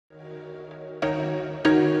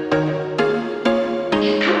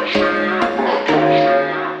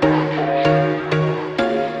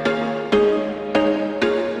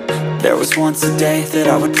was once a day that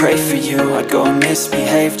I would pray for you. I'd go and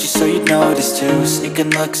misbehave just so you'd notice too.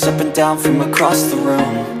 Sneaking looks up and down from across the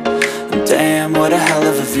room. And damn, what a hell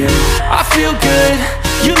of a view. I feel good,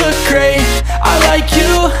 you look great, I like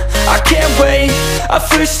you, I can't wait. A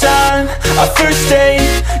first time, a first date,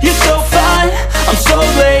 you're so fine, I'm so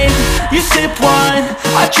late. You sip wine,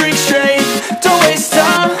 I drink straight. Don't waste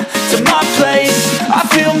time to my place. I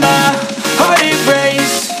feel my heart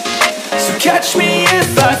erase. So catch me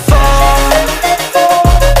if I fall.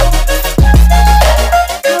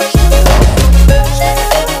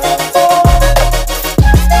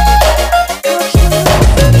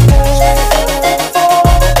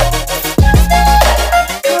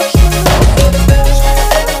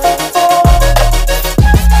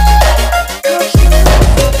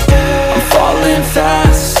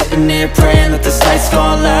 Praying that this night's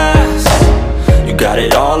gonna last. You got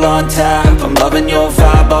it all on tap, I'm loving your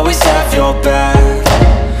vibe, always have your back.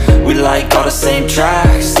 We like all the same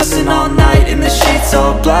tracks, listen all night in the sheets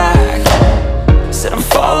all black. Said I'm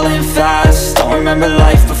falling fast, don't remember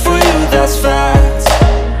life before you, that's facts.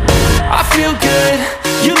 I feel good,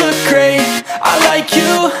 you look great, I like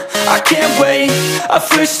you, I can't wait. A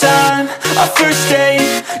first time, a first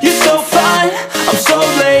date, you're so fine, I'm so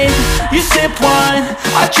late. You sip wine,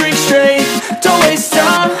 I drink straight. Don't waste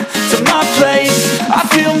time to my place. I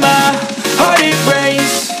feel my heart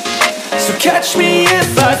erase. So catch me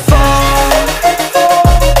if I fall.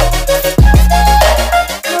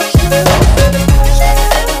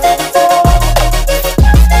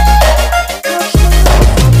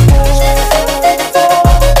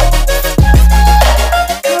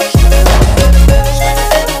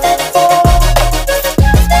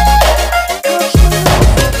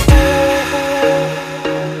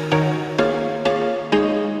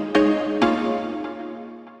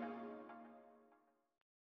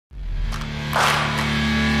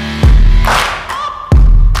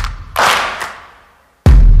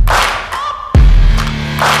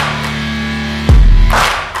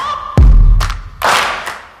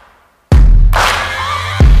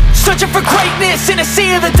 Searching for greatness in a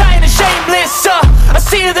sea of the dying and shameless, a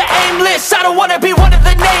sea of the aimless. I don't wanna be one of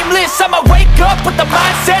the nameless. I'ma wake up with the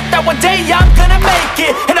mindset that one day I'm gonna make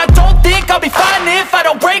it. And I don't think I'll be fine if I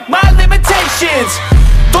don't break my limitations.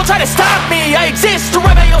 Don't try to stop me, I exist to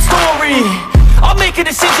write my own story. I'll make a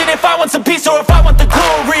decision if I want some peace or if I want the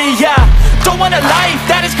glory. Yeah, don't want a life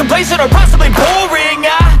that is complacent or possibly boring.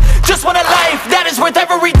 I just want a life that is worth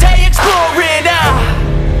every day exploring.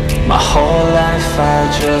 My whole life I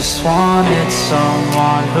just wanted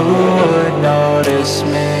someone who would notice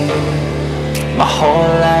me. My whole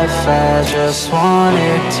life I just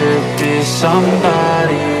wanted to be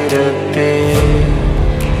somebody to be.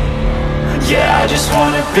 Yeah, I just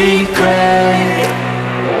wanna be great.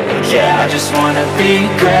 Yeah, I just wanna be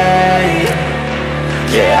great.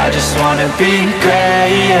 Yeah, I just wanna be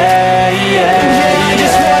great. Yeah, yeah, yeah, I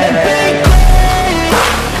just wanna be great.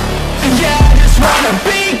 Yeah, I just wanna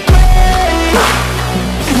be great.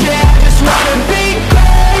 Yeah, I just wanna be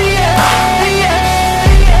great. Yeah, yeah,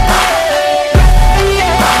 yeah.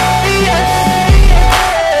 Yeah, yeah, yeah.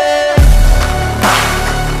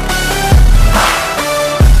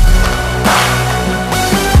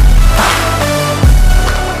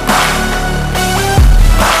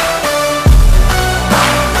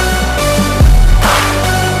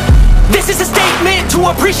 This is a statement to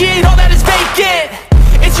appreciate all that is vacant.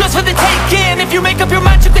 It's just for the taking. If you make up your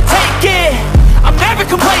mind, you can take it. I'm never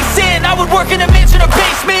complacent, I would work in a mansion or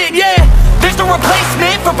basement, yeah. There's no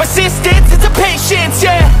replacement for persistence, it's a patience,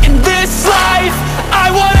 yeah. In this life, I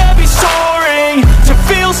wanna be soaring, to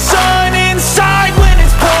feel sun inside when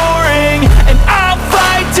it's pouring. And I'll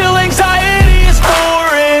fight till anxiety is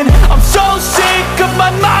foreign. I'm so sick of my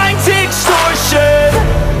mind's extortion.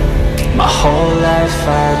 My whole life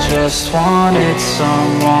I just wanted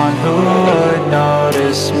someone who would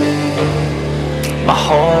notice me. My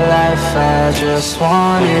whole life I just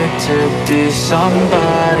wanted to be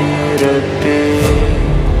somebody to be.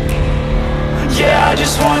 Yeah, I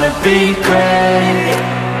just wanna be great.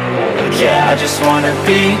 Yeah, I just wanna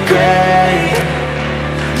be great.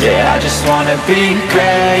 Yeah, I just wanna be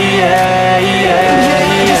great. Yeah, yeah, yeah,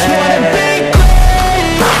 I just wanna be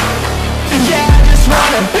great. Yeah, I just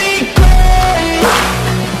wanna be great.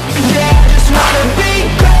 Yeah, I just wanna be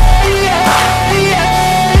great. Yeah, yeah.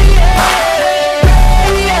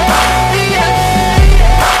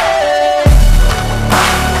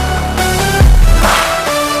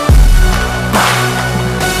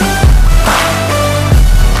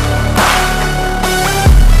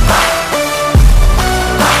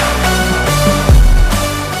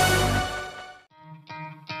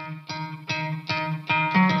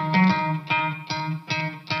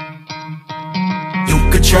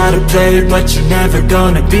 to play, but you're never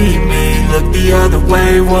gonna beat me. Look the other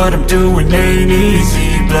way, what I'm doing ain't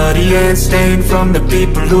easy. Bloody hands stained from the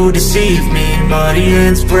people who deceive me. Muddy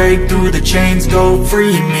hands break through the chains, go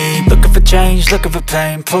free me. Looking for change, looking for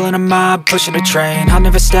pain, pulling a mob, pushing a train. I'll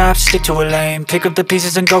never stop, stick to a lane, pick up the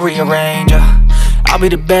pieces and go rearrange. I'll be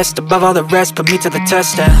the best above all the rest, put me to the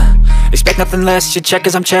test and expect nothing less. Your check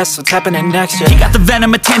is I'm chess, what's happening next? He got the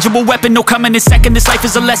venom, a tangible weapon, no coming in second. This life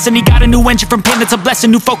is a lesson, he got a new engine from pain, it's a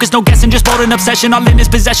blessing. New focus, no guessing, just bold and obsession, all in his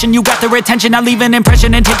possession. You got their attention, I'll leave an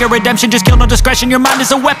impression and take a redemption. Just kill, no discretion, your mind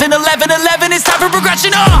is a weapon. 11-11, it's time for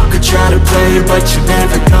progression. You could try to play, but you're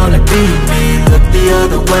never gonna beat me. Look the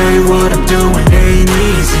other way, what I'm doing ain't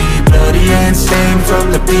easy. Bloody hands stained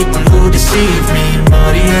from the people who deceive me.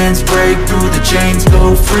 Muddy hands break through the chains,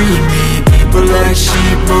 go free me. People like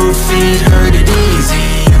sheep move feet, hurt it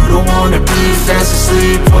easy. You don't wanna be fast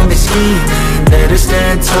asleep when they scheming. Better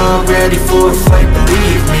stand tall, ready for a fight,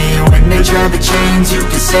 believe me. When they drive the chains, you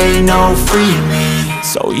can say no, free me.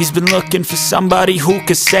 So he's been looking for somebody who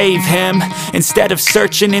could save him, instead of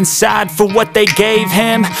searching inside for what they gave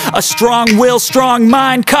him. A strong will, strong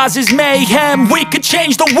mind causes mayhem. We could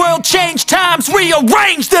change the world, change times,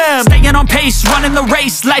 rearrange them. Staying on pace, running the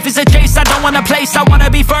race. Life is a chase, I don't want a place, I wanna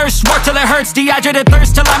be first. Work till it hurts, dehydrated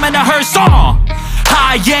thirst till I'm in a hearse.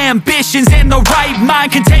 High ambitions in the right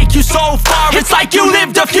mind can take you so far. It's like you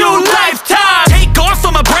lived a few lifetimes. Take off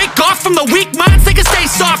from a break off from the weak minds, they can stay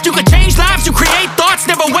soft. You can change lives, you create thoughts,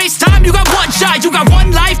 never waste time. You got one shot, you got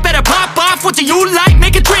one life, better pop off. What do you like?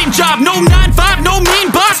 Make a dream job. No 9-5, no mean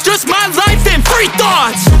boss, just my life and free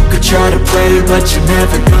thoughts. You could try to play, but you're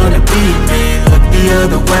never gonna beat me. Look the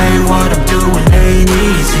other way, what I'm doing ain't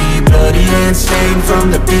easy. Bloody hands stained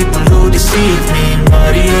from the people who deceive me.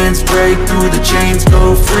 Muddy hands break through the chains,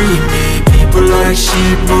 go free me. People like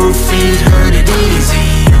sheep move feet, hurt it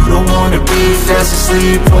easy. You don't wanna be fast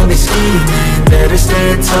asleep when they scheming. Better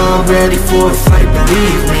stand tall, ready for a fight,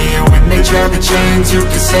 believe me. When they drive the chains, you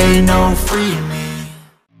can say no, free me.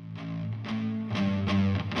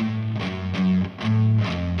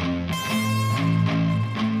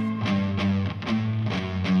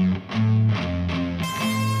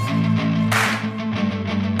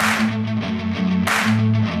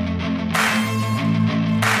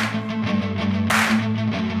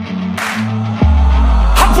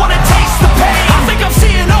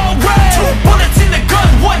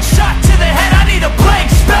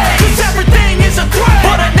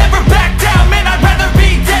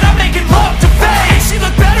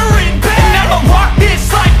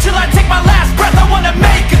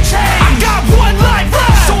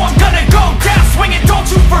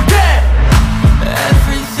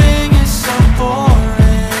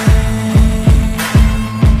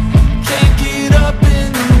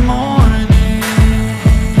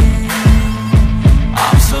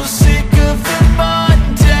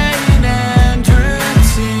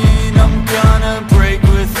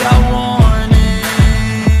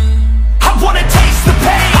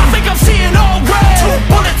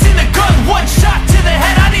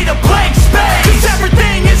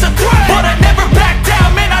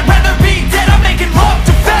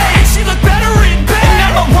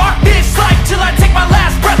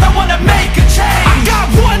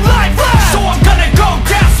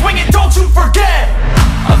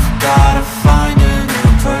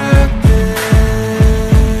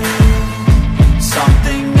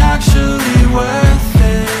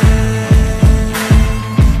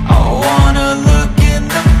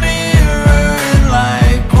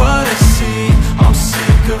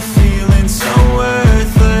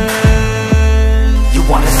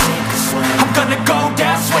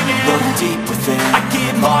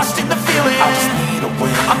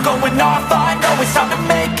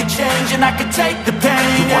 and I can take the pain.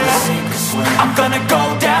 You wanna sink or swim? I'm gonna go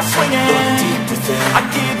down swinging. Look deep within. I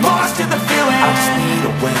get lost in the feeling. I just need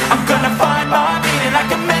a win. I'm gonna find my meaning. I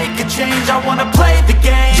can make a change. I wanna play the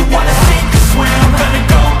game. You wanna sink or swim? I'm gonna